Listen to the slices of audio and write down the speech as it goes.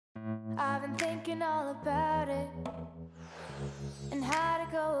I've been thinking all about it and how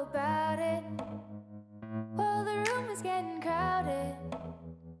to go about it. Well, the room is getting crowded,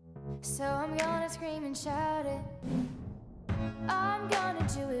 so I'm gonna scream and shout it. I'm gonna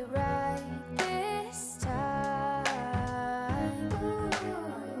do it right this time.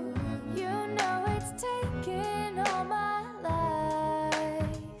 You know it's taken all my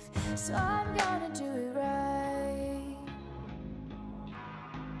life, so I'm gonna do it right.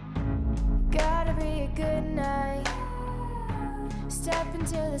 Gotta be a good night. Step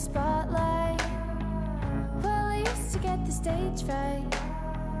into the spotlight. Well, I used to get the stage fright.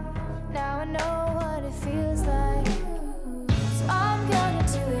 Now I know what it feels like. So I'm gonna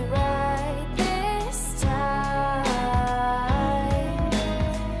do it